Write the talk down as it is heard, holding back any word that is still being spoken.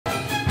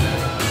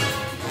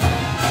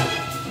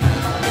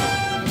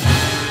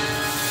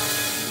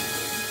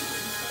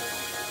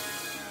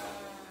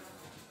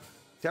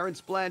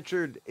Terence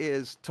Blanchard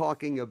is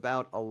talking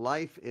about a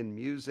life in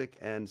music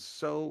and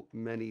so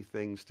many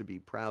things to be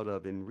proud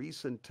of in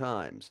recent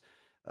times.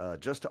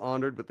 Just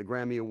honored with the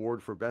Grammy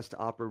Award for Best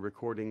Opera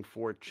Recording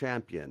for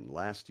Champion.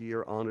 Last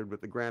year, honored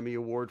with the Grammy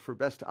Award for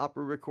Best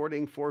Opera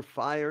Recording for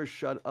Fire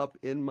Shut Up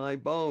in My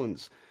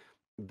Bones.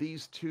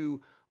 These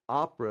two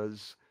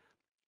operas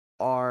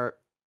are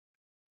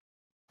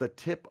the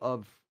tip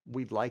of,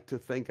 we'd like to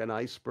think, an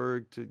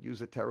iceberg, to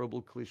use a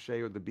terrible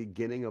cliche, or the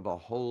beginning of a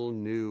whole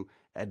new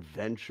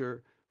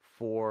adventure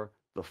for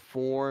the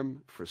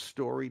form, for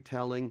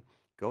storytelling.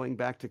 Going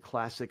back to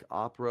classic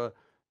opera,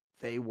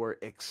 they were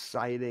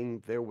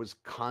exciting. There was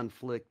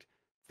conflict.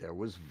 There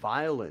was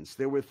violence.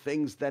 There were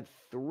things that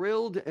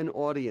thrilled an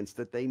audience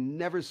that they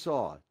never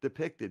saw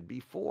depicted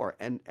before.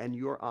 And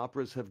your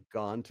operas have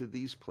gone to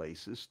these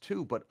places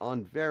too, but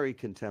on very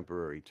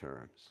contemporary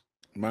terms.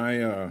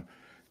 My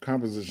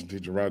composition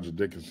teacher, Roger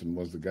Dickinson,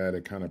 was the guy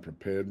that kind of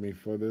prepared me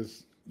for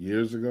this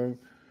years ago.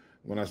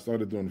 When I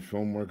started doing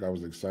film work, I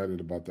was excited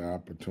about the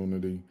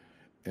opportunity,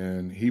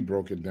 and he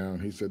broke it down.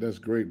 He said, "That's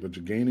great, but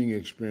you're gaining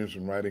experience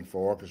in writing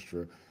for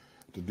orchestra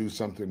to do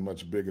something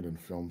much bigger than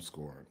film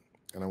score."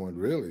 And I went,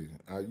 "Really?"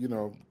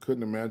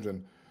 Couldn't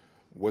imagine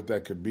what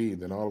that could be.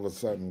 Then all of a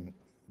sudden,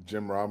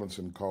 Jim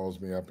Robinson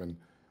calls me up and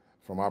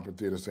from Opera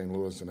Theater St.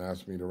 Louis and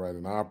asked me to write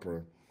an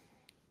opera.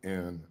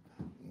 And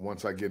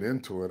once I get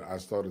into it, I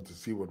started to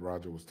see what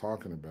Roger was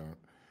talking about,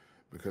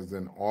 because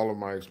then all of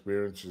my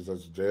experiences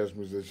as a jazz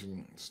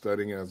musician,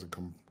 studying as a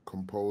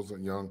composer,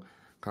 young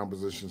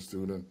composition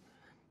student,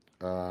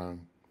 uh,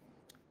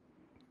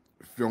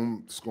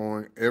 film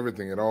scoring,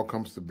 everything, it all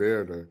comes to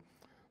bear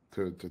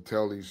to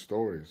tell these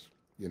stories.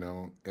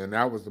 And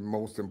that was the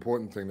most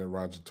important thing that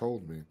Roger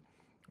told me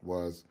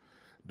was,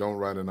 don't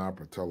write an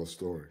opera, tell a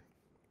story,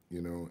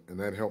 and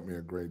that helped me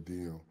a great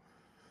deal.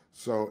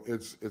 So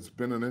it's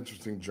been an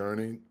interesting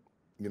journey,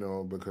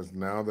 because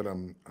now that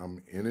I'm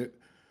in it,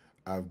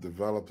 I've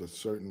developed a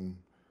certain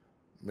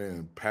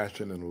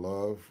passion and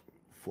love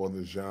for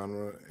the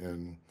genre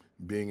and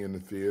being in the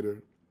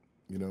theater.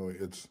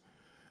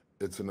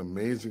 It's an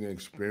amazing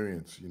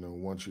experience,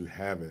 once you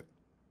have it,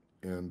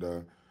 and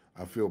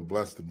I feel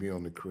blessed to be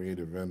on the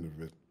creative end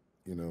of it,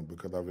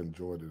 because I've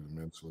enjoyed it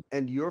immensely.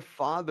 And your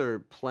father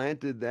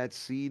planted that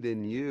seed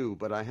in you,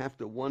 but I have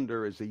to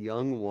wonder, as a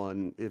young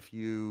one, if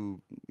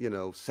you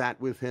sat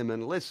with him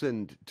and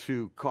listened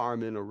to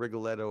Carmen or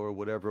Rigoletto or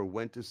whatever,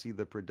 went to see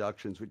the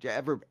productions. Would you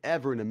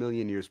ever in a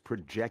million years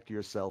project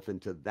yourself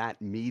into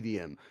that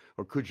medium?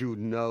 Or could you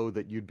know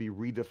that you'd be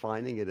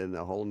redefining it in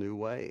a whole new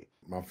way?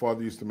 My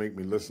father used to make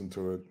me listen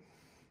to it,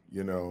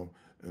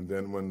 and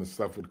then when the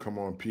stuff would come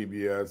on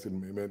PBS,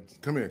 and man,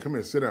 come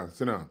here, sit down.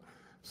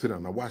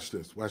 Now watch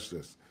this,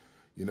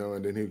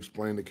 and then he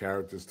explained the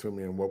characters to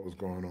me and what was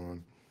going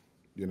on.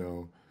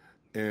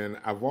 And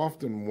I've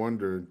often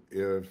wondered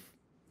if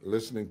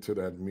listening to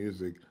that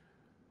music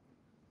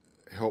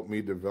helped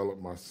me develop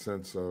my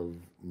sense of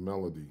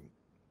melody,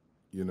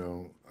 you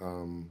know,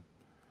 um,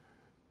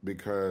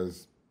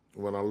 because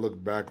when I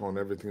look back on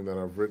everything that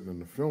I've written in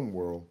the film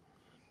world,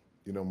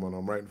 when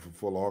I'm writing for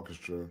full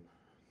orchestra,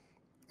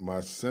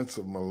 my sense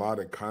of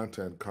melodic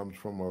content comes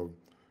from a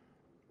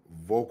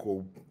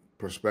vocal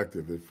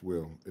perspective, if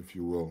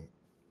you will,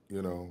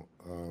 you know,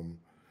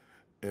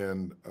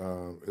 and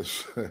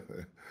it's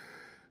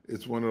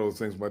it's one of those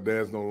things. My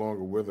dad's no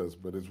longer with us,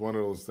 but it's one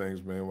of those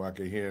things, man, where I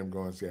can hear him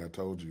going, "See, I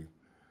told you.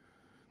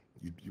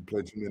 You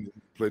play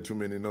too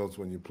many notes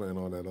when you're playing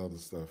all that other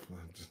stuff."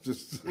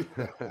 Just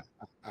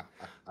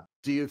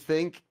Do you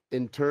think,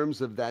 in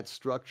terms of that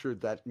structure,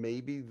 that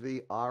maybe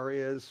the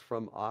arias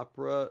from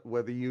opera,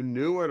 whether you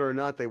knew it or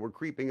not, they were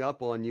creeping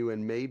up on you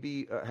and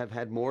maybe have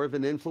had more of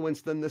an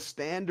influence than the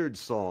standard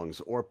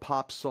songs or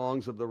pop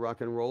songs of the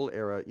rock and roll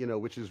era,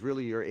 which is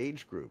really your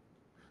age group?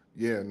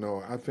 yeah,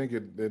 no, I think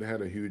it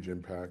had a huge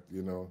impact.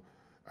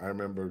 I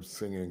remember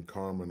singing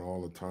Carmen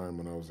all the time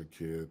when I was a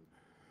kid.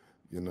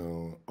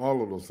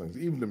 All of those things,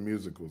 even the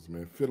musicals,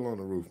 man. Fiddle on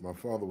the Roof. My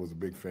father was a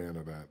big fan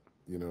of that.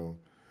 You know,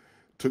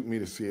 took me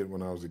to see it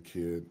when I was a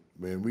kid.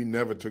 Man, we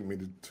never took me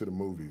to the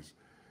movies.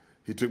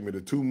 He took me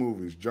to two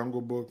movies,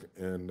 Jungle Book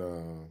and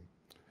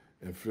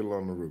Fiddle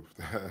on the Roof.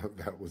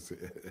 That was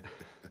it.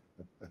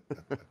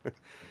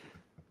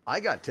 I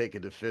got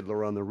taken to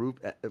Fiddler on the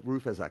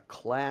Roof as a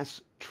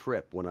class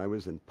trip when I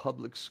was in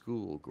public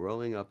school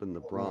growing up in the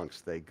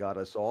Bronx. They got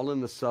us all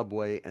in the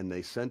subway and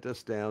they sent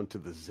us down to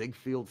the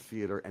Ziegfeld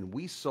Theater, and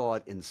we saw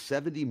it in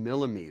 70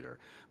 millimeter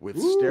with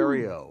Woo!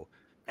 stereo.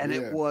 And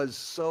it Yeah, was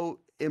so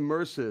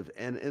immersive.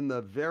 And in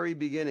the very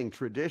beginning,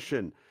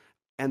 tradition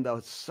and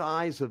the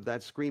size of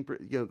that screen,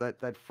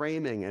 that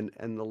framing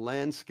and the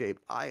landscape,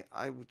 I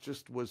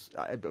just was,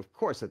 of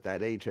course, at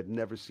that age, had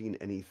never seen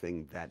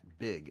anything that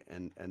big,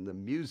 and the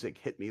music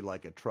hit me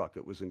like a truck.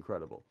 It was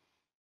incredible.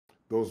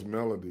 those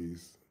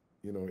melodies.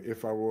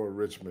 If I were a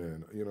rich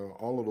man.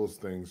 All of those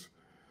things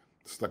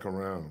stuck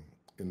around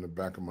in the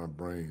back of my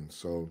brain.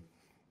 So,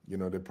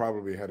 they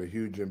probably had a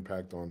huge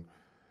impact on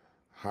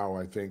how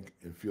I think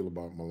and feel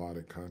about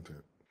melodic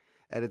content.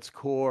 At its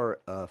core,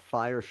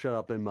 Fire Shut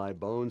Up in My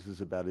Bones is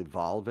about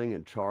evolving,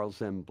 and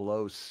Charles M.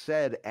 Blow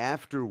said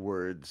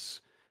afterwards,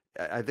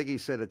 I think he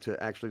said it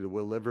to actually to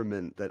Will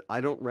Liverman, that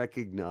I don't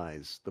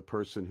recognize the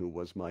person who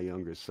was my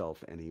younger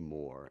self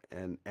anymore.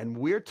 And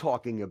we're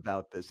talking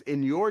about this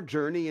in your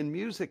journey in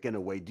music in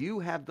a way. Do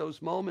you have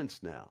those moments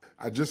now?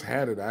 I just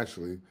had it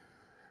actually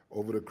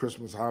over the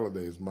Christmas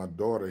holidays. My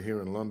daughter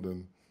here in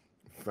London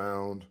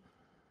found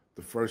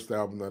the first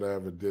album that I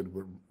ever did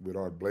with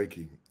Art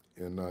Blakey,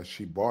 and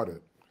she bought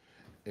it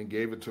and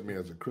gave it to me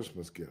as a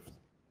Christmas gift.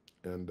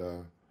 And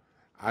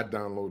I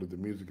downloaded the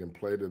music and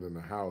played it in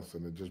the house,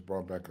 and it just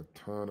brought back a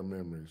ton of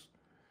memories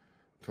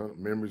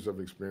of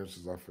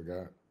experiences I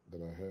forgot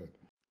that I had.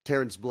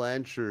 Terence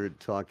Blanchard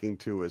talking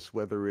to us,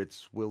 whether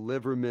it's Will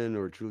Liverman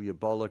or Julia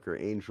Bullock or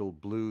Angel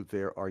Blue,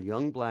 there are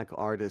young black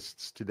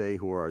artists today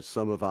who are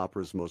some of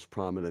opera's most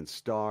prominent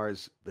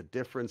stars. The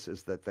difference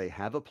is that they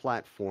have a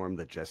platform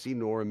that Jesse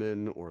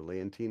Norman or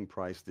Leontyne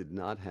Price did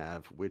not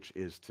have, which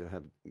is to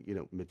have,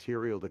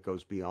 material that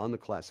goes beyond the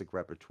classic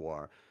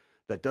repertoire,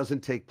 that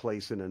doesn't take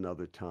place in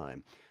another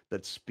time,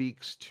 that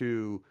speaks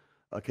to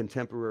a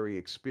contemporary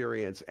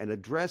experience and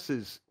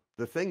addresses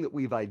the thing that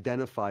we've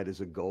identified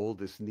as a goal,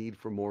 this need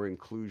for more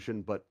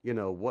inclusion, but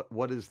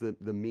what is the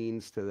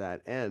means to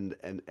that end?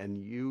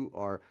 And you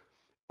are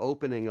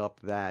opening up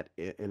that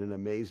in an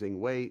amazing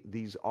way.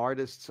 These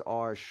artists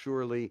are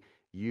surely,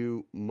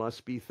 you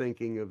must be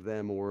thinking of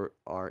them or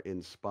are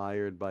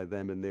inspired by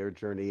them in their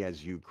journey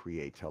as you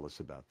create. Tell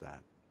us about that.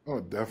 Oh,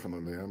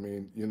 definitely. I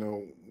mean,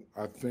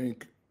 I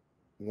think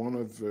one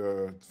of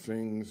the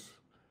things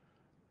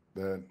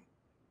that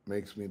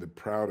makes me the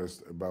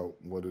proudest about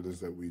what it is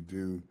that we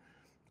do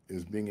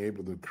is being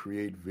able to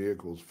create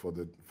vehicles for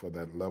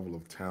that level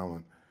of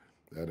talent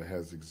that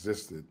has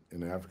existed in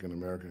the African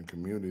American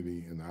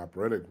community in the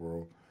operatic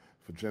world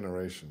for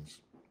generations,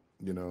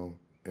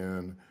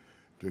 and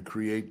to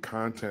create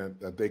content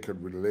that they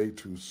could relate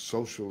to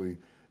socially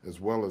as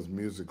well as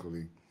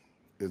musically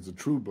is a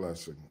true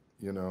blessing,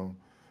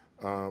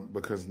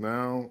 because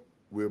now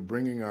we're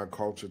bringing our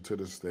culture to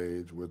the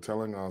stage, we're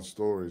telling our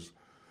stories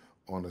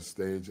on the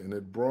stage, and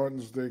it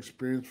broadens the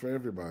experience for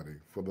everybody,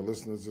 for the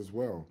listeners as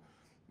well,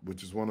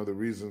 which is one of the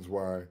reasons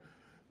why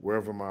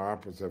wherever my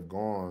operas have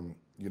gone,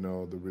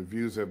 the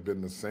reviews have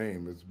been the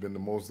same. It's been the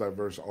most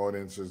diverse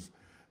audiences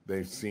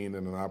they've seen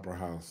in an opera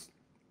house,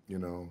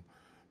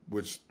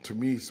 which to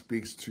me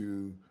speaks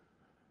to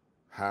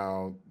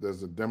how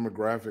there's a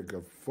demographic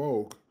of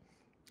folk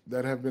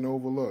that have been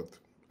overlooked,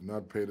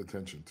 not paid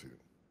attention to,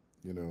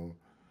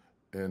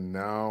 And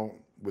now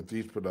with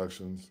these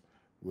productions,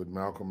 with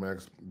Malcolm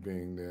X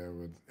being there,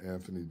 with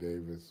Anthony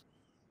Davis,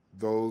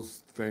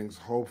 those things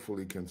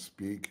hopefully can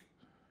speak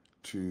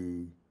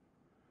to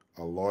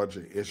a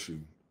larger issue,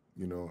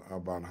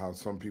 about how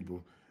some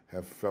people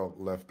have felt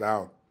left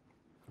out,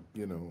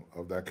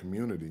 of that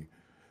community.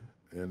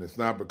 And it's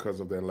not because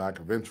of their lack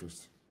of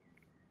interest,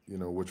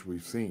 which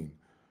we've seen.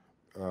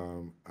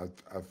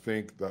 I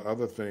think the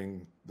other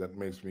thing that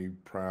makes me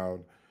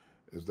proud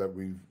is that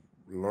we've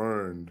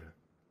learned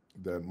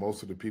that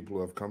most of the people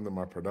who have come to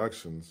my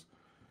productions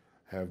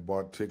have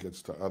bought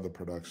tickets to other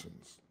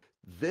productions.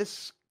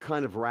 This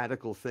kind of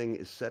radical thing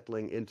is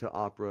settling into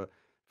opera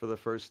for the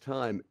first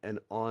time and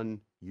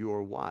on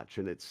your watch.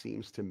 And it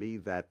seems to me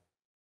that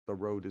the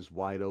road is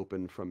wide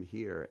open from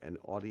here, and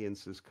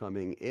audiences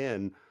coming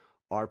in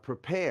are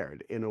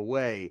prepared in a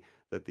way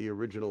that the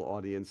original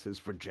audiences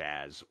for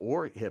jazz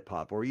or hip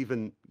hop or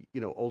even,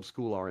 old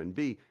school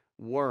R&B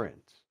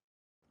weren't.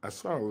 I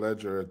saw a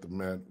ledger at the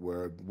Met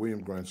where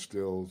William Grant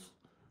Still's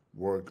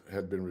work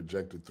had been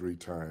rejected 3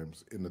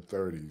 times in the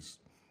 30s.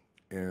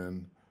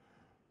 And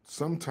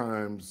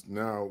sometimes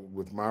now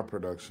with my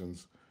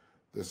productions,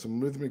 there's some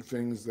rhythmic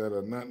things that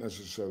are not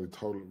necessarily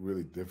totally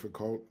really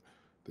difficult.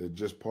 They're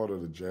just part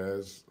of the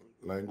jazz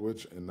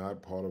language and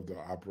not part of the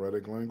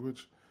operatic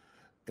language.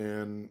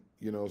 And,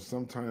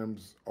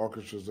 sometimes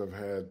orchestras have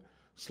had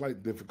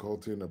slight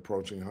difficulty in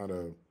approaching how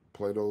to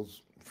play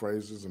those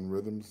phrases and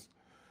rhythms.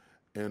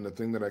 And the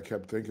thing that I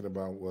kept thinking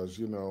about was,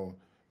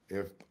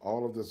 if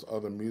all of this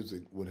other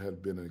music would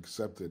have been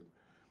accepted,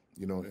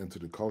 into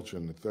the culture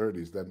in the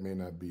 30s, that may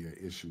not be an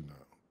issue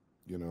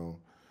now,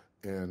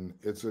 And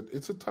it's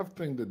a tough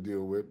thing to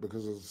deal with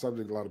because it's a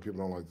subject a lot of people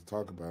don't like to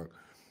talk about.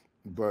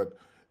 But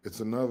it's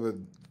another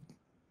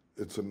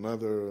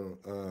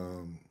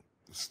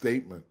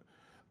statement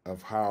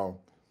of how,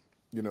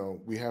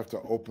 we have to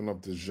open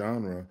up the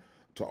genre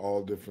to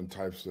all different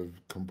types of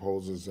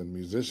composers and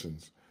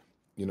musicians,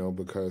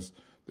 because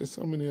there's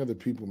so many other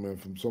people, man,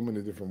 from so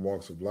many different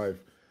walks of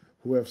life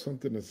who have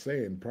something to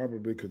say and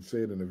probably could say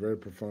it in a very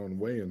profound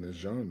way in this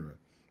genre,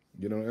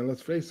 and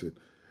let's face it,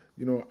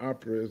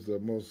 opera is the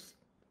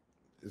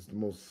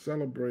most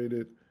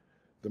celebrated,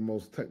 the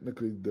most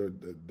technically the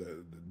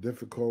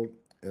difficult,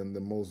 and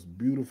the most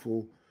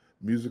beautiful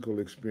musical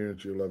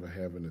experience you'll ever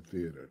have in a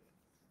theater,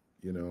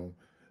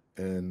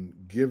 and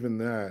given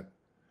that,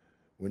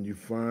 when you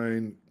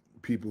find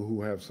people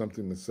who have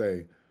something to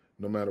say,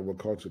 no matter what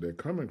culture they're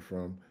coming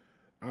from,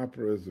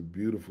 opera is a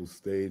beautiful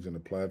stage and a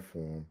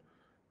platform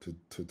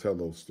to tell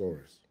those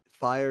stories.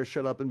 Fire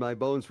Shut Up in My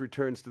Bones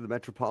returns to the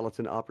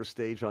Metropolitan Opera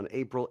stage on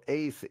April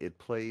 8th. It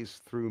plays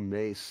through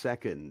May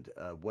 2nd.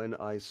 When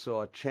I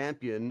saw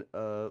Champion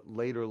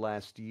later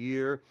last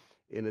year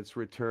in its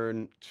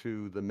return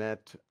to the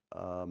Met,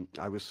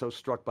 I was so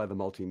struck by the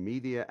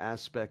multimedia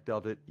aspect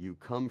of it. You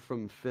come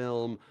from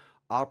film.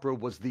 Opera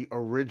was the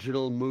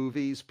original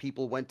movies.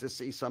 People went to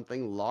see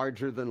something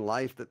larger than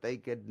life that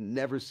they had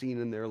never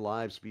seen in their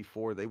lives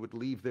before. They would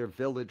leave their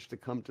village to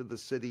come to the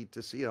city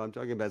to see, I'm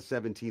talking about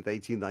 17th,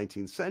 18th,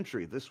 19th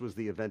century. This was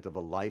the event of a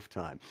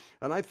lifetime.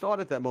 And I thought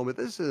at that moment,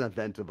 this is an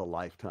event of a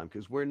lifetime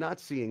because we're not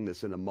seeing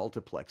this in a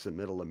multiplex in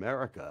middle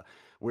America.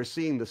 We're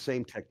seeing the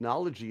same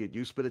technology at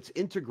use, but it's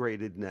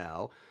integrated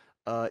now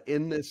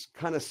in this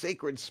kind of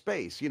sacred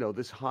space,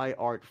 this high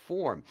art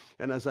form.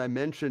 And as I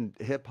mentioned,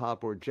 hip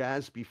hop or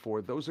jazz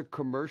before, those are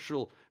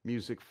commercial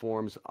music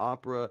forms.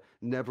 Opera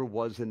never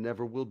was and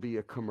never will be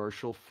a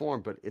commercial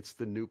form, but it's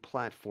the new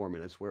platform,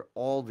 and it's where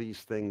all these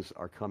things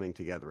are coming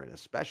together. And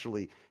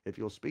especially if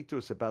you'll speak to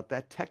us about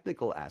that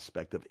technical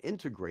aspect of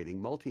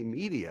integrating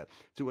multimedia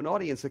to an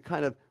audience that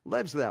kind of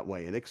lives that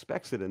way and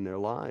expects it in their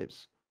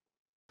lives.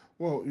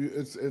 Well,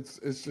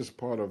 it's just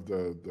part of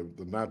the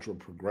natural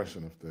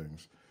progression of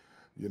things.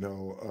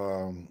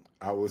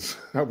 I was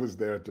I was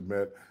there at the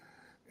Met,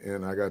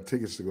 and I got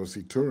tickets to go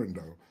see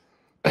Turandot.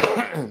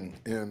 And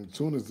as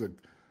soon as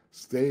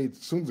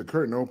the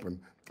curtain opened,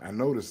 I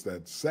noticed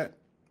that set.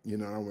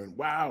 I went,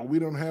 wow, we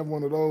don't have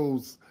one of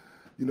those.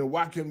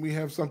 Why can't we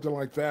have something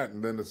like that?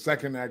 And then the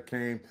second act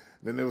came.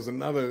 Then there was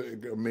another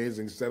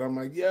amazing set. I'm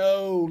like,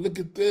 yo, look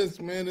at this,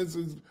 man. This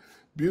is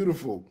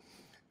beautiful.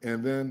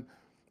 And then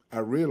I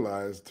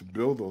realized to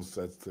build those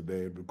sets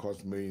today, it would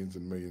cost millions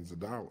and millions of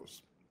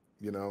dollars.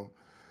 You know,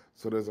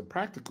 so there's a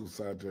practical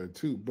side to it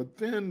too. But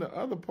then the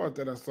other part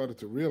that I started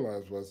to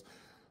realize was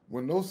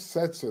when those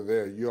sets are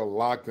there, you're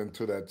locked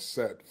into that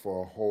set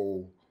for a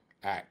whole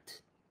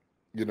act,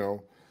 you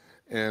know?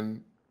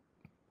 And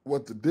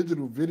what the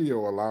digital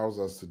video allows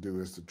us to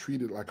do is to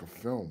treat it like a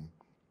film,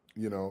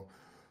 you know,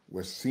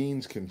 where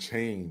scenes can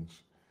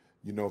change,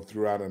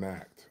 throughout an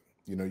act.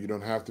 You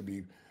don't have to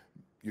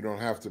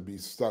be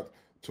stuck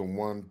to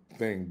one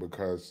thing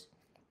because,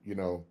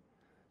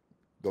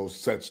 those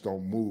sets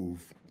don't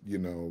move,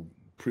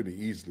 pretty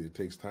easily. It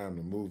takes time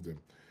to move them.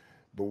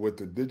 But with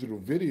the digital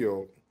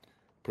video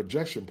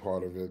projection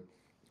part of it,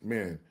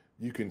 man,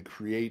 you can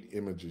create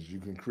images, you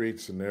can create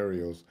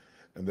scenarios,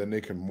 and then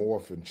they can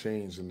morph and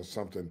change into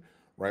something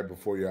right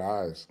before your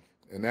eyes.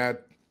 And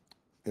that,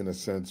 in a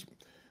sense,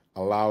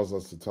 allows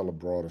us to tell a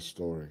broader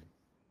story.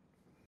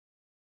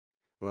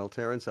 Well,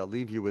 Terence, I'll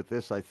leave you with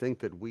this. I think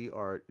that we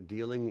are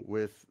dealing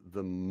with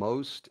the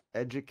most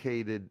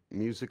educated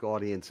music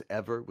audience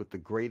ever, with the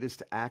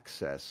greatest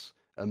access,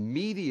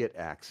 immediate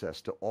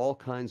access to all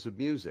kinds of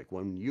music.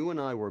 When you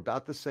and I were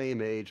about the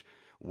same age,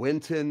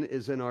 Wynton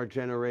is in our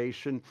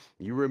generation.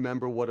 You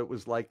remember what it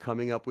was like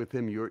coming up with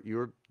him.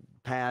 Your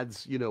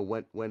paths,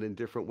 went in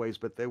different ways,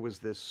 but there was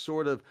this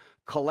sort of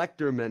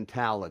collector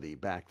mentality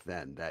back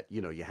then that,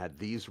 you had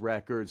these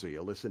records or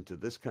you listened to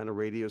this kind of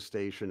radio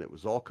station. It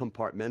was all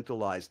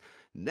compartmentalized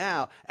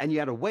now, and you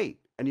had to wait.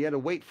 And you had to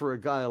wait for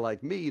a guy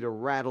like me to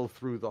rattle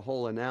through the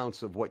whole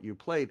announce of what you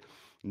played.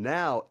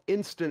 Now,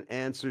 instant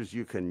answers.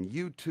 You can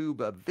YouTube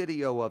a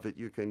video of it.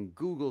 You can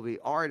Google the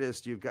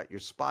artist. You've got your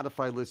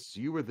Spotify lists.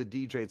 You were the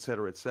DJ, et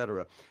cetera, et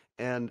cetera.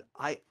 And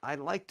I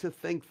like to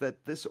think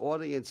that this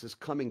audience is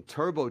coming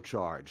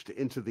turbocharged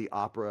into the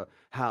opera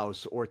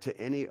house or to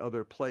any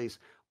other place,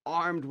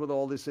 armed with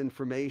all this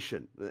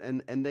information.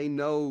 And they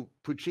know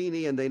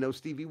Puccini and they know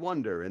Stevie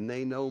Wonder and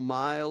they know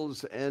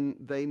Miles and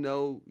they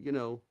know,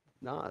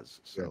 Nas.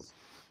 So. Yes.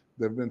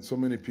 There have been so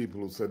many people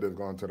who said they've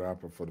gone to the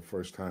opera for the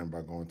first time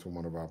by going to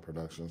one of our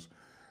productions,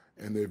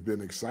 and they've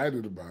been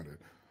excited about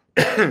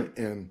it.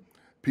 And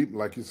people,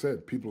 like you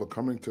said, people are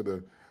coming to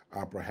the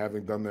opera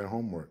having done their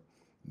homework,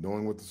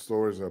 knowing what the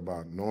stories are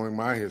about, knowing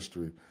my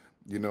history,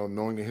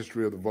 knowing the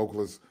history of the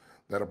vocalists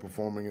that are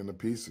performing in the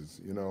pieces,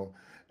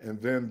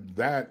 And then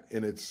that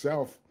in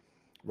itself,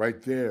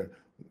 right there,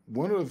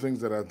 one of the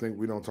things that I think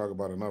we don't talk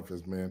about enough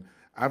is, man,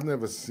 I've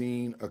never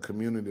seen a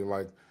community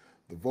like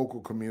the vocal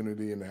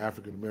community and the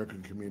African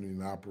American community in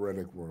the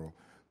operatic world.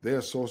 They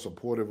are so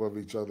supportive of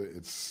each other,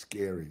 it's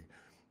scary.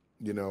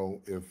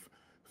 If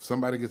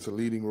somebody gets a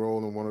leading role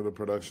in one of the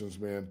productions,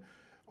 man,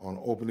 on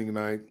opening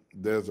night,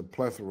 there's a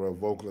plethora of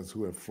vocalists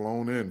who have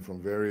flown in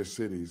from various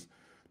cities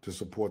to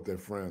support their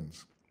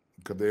friends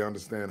because they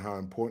understand how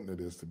important it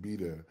is to be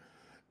there.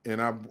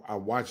 And I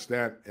watch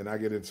that and I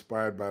get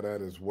inspired by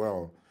that as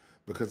well,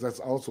 because that's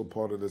also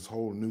part of this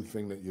whole new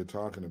thing that you're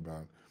talking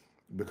about,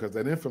 because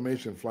that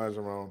information flies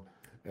around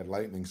at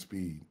lightning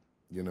speed,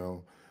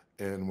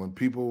 and when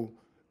people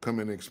come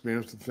and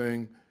experience the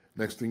thing,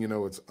 next thing you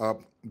know, it's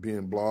up,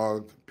 being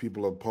blogged,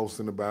 people are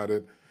posting about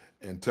it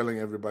and telling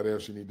everybody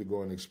else you need to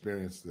go and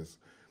experience this.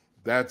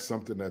 That's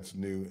something that's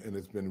new, and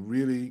it's been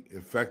really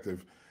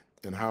effective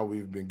in how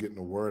we've been getting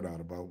the word out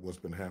about what's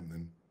been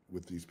happening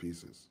with these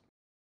pieces.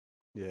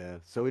 Yeah,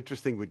 so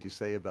interesting what you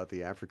say about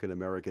the African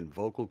American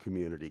vocal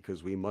community,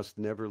 because we must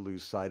never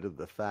lose sight of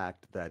the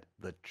fact that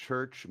the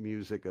church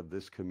music of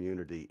this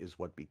community is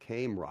what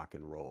became rock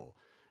and roll.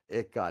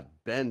 It got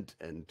bent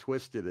and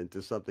twisted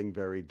into something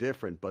very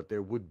different, but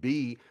there would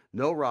be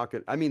no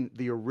I mean,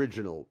 the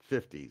original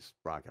 50s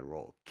rock and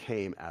roll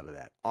came out of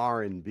that.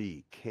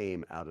 R&B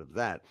came out of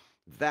that.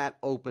 That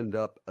opened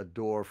up a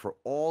door for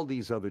all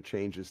these other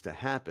changes to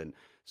happen.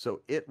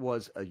 So it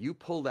was you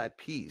pull that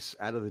piece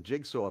out of the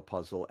jigsaw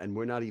puzzle, and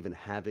we're not even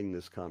having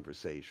this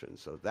conversation.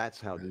 So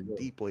that's how There you go.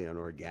 deeply and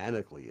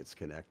organically it's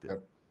connected.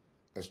 Yep,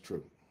 that's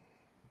true.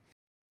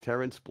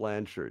 Terence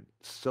Blanchard,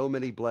 so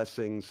many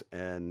blessings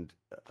and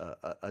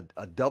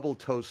a double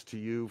toast to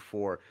you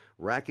for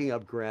racking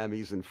up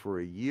Grammys and for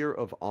a year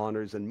of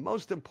honors, and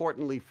most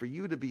importantly, for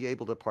you to be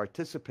able to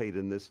participate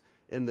in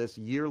this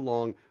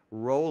year-long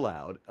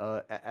rollout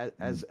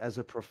Mm. as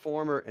a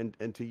performer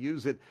and to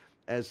use it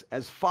as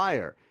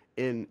fire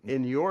in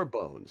your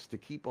bones to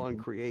keep on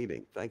Mhm.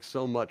 creating. Thanks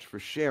so much for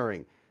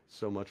sharing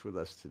so much with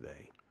us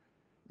today.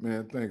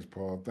 Man, thanks,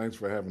 Paul. Thanks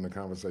for having the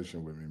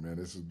conversation with me, man.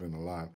 This has been a lot.